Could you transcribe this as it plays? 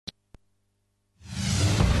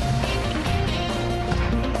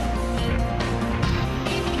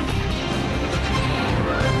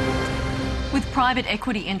private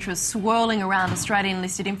equity interests swirling around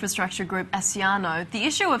Australian-listed infrastructure group ASCIANO, the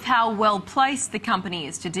issue of how well-placed the company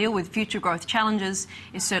is to deal with future growth challenges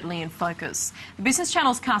is certainly in focus. The Business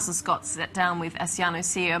Channel's Carson Scott sat down with ASCIANO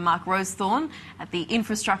CEO Mark Rowsthorn at the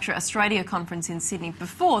Infrastructure Australia conference in Sydney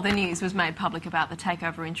before the news was made public about the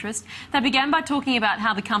takeover interest. They began by talking about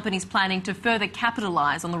how the company's planning to further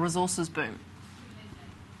capitalise on the resources boom.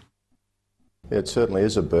 It certainly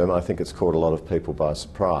is a boom. I think it's caught a lot of people by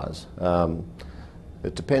surprise.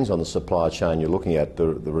 It depends on the supply chain you're looking at. The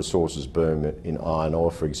resources boom in iron ore,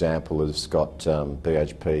 for example, has got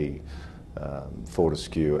BHP,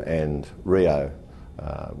 Fortescue and Rio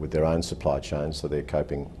with their own supply chains, so they're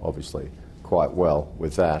coping obviously quite well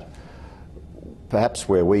with that. Perhaps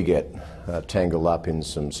where we get tangled up in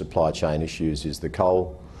some supply chain issues is the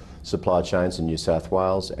coal supply chains in New South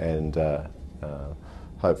Wales and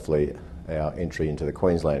hopefully our entry into the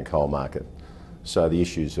Queensland coal market. So the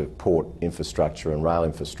issues of port infrastructure and rail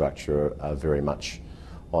infrastructure are very much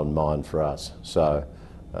on mind for us. So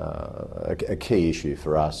a key issue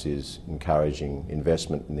for us is encouraging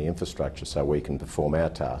investment in the infrastructure so we can perform our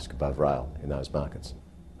task above rail in those markets.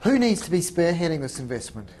 Who needs to be spearheading this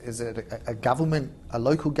investment? Is it a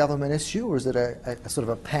local government issue, or is it a sort of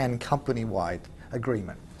a pan-company-wide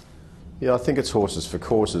agreement? Yeah, I think it's horses for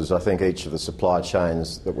courses. I think each of the supply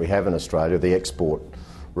chains that we have in Australia, the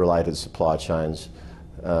export-related supply chains,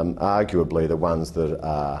 arguably the ones that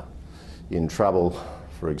are in trouble,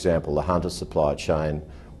 for example, the Hunter supply chain,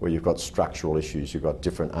 where you've got structural issues, you've got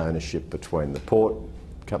different ownership between the port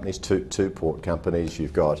companies, two port companies,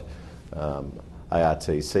 you've got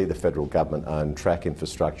ARTC, the federal government-owned track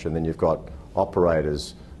infrastructure, and then you've got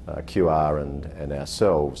operators, QR and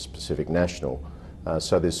ourselves, Pacific National.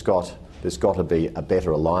 So there's got to be a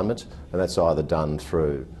better alignment, and that's either done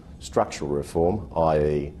through structural reform,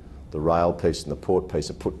 i.e. the rail piece and the port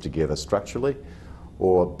piece are put together structurally,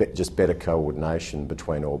 or just better coordination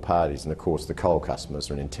between all parties. And of course the coal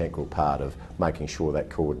customers are an integral part of making sure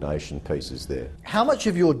that coordination piece is there. How much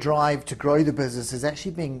of your drive to grow the business is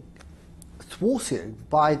actually being thwarted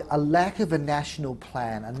by a lack of a national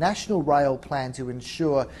plan, a national rail plan to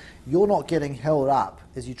ensure you're not getting held up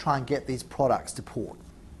as you try and get these products to port?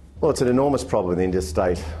 Well, it's an enormous problem in the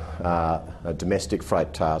interstate domestic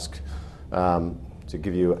freight task. To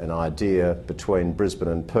give you an idea, between Brisbane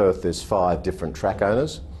and Perth there's 5 different track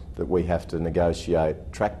owners that we have to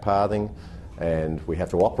negotiate track pathing, and we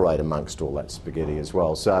have to operate amongst all that spaghetti as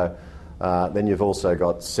well. So then you've also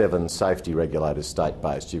got 7 safety regulators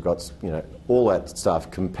state-based. You've got, all that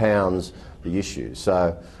stuff compounds the issue.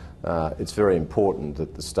 So it's very important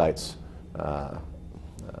that the states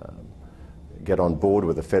get on board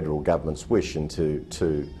with the federal government's wish and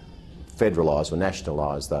to federalise or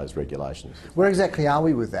nationalise those regulations. Where exactly are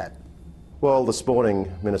we with that? Well, this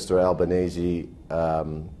morning Minister Albanese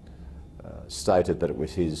stated that it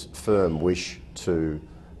was his firm wish to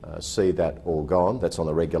see that all gone. That's on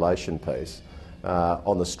the regulation piece.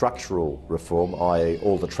 On the structural reform, i.e.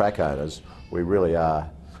 all the track owners, we really are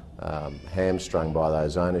hamstrung by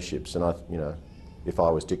those ownerships. And if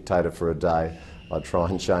I was dictator for a day, I'd try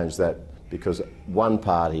and change that, because one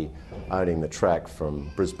party owning the track from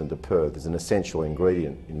Brisbane to Perth is an essential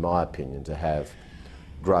ingredient, in my opinion, to have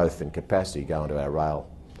growth and capacity go into our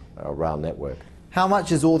rail network. How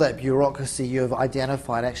much is all that bureaucracy you have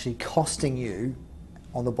identified actually costing you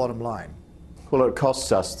on the bottom line? Well, it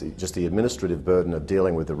costs us just the administrative burden of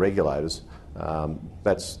dealing with the regulators.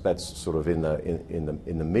 That's sort of in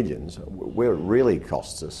the millions. Where it really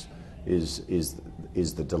costs us is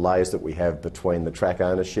the delays that we have between the track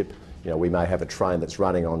ownership. We may have a train that's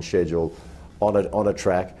running on schedule on a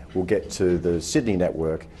track. We'll get to the Sydney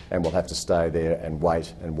network and we'll have to stay there and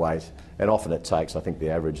wait. And often it takes, I think the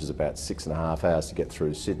average is about 6.5 hours to get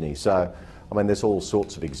through Sydney. So, there's all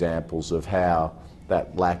sorts of examples of how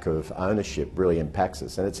that lack of ownership really impacts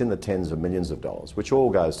us. And it's in the tens of millions of dollars, which all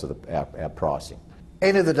goes to our pricing.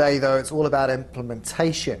 End of the day, though, it's all about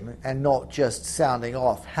implementation and not just sounding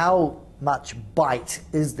off. How much bite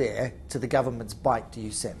is there to the government's bite, do you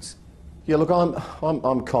sense? Yeah, look,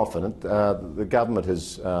 I'm confident. The government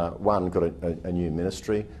has, one, got a new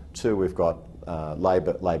ministry. 2, we've got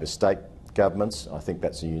Labor state governments. I think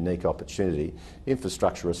that's a unique opportunity.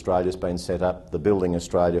 Infrastructure Australia's been set up. The Building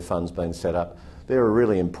Australia Fund's been set up. There are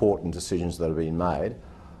really important decisions that have been made.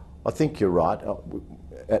 I think you're right.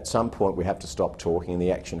 At some point we have to stop talking and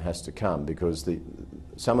the action has to come, because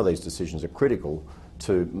some of these decisions are critical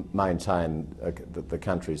to maintain the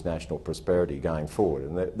country's national prosperity going forward.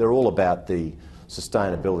 And they're all about the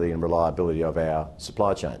sustainability and reliability of our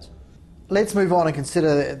supply chains. Let's move on and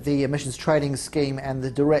consider the emissions trading scheme and the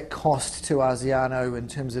direct cost to ASCIANO in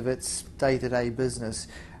terms of its day-to-day business.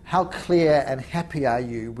 How clear and happy are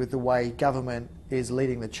you with the way government is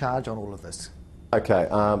leading the charge on all of this? Okay,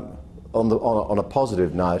 on a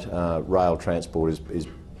positive note, rail transport is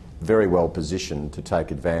very well positioned to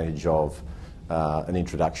take advantage of an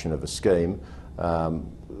introduction of a scheme.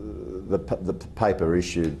 The paper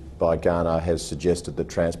issued by Ghana has suggested that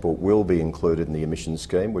transport will be included in the emissions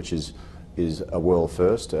scheme, which is a world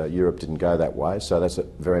first. Europe didn't go that way, so that's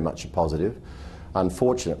very much a positive.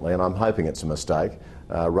 Unfortunately, and I'm hoping it's a mistake,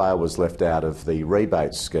 rail was left out of the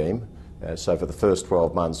rebate scheme, so for the first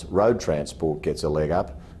 12 months road transport gets a leg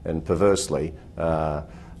up, and perversely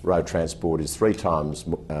road transport is 3 times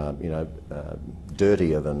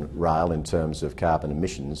dirtier than rail in terms of carbon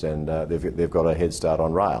emissions, and they've got a head start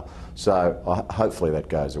on rail. So hopefully that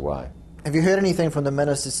goes away. Have you heard anything from the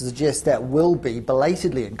Minister to suggest that will be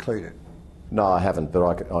belatedly included? No, I haven't,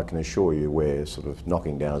 but I can assure you we're sort of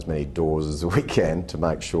knocking down as many doors as we can to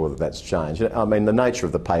make sure that that's changed. I mean, the nature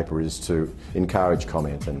of the paper is to encourage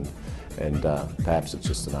comment, and perhaps it's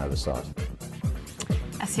just an oversight.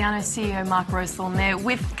 ASCIANO CEO Mark Rowsthorn there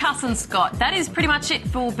with Carson Scott. That is pretty much it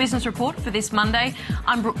for Business Report for this Monday.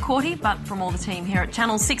 I'm Brooke Corty, but from all the team here at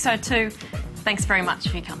Channel 602, thanks very much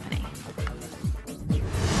for your company.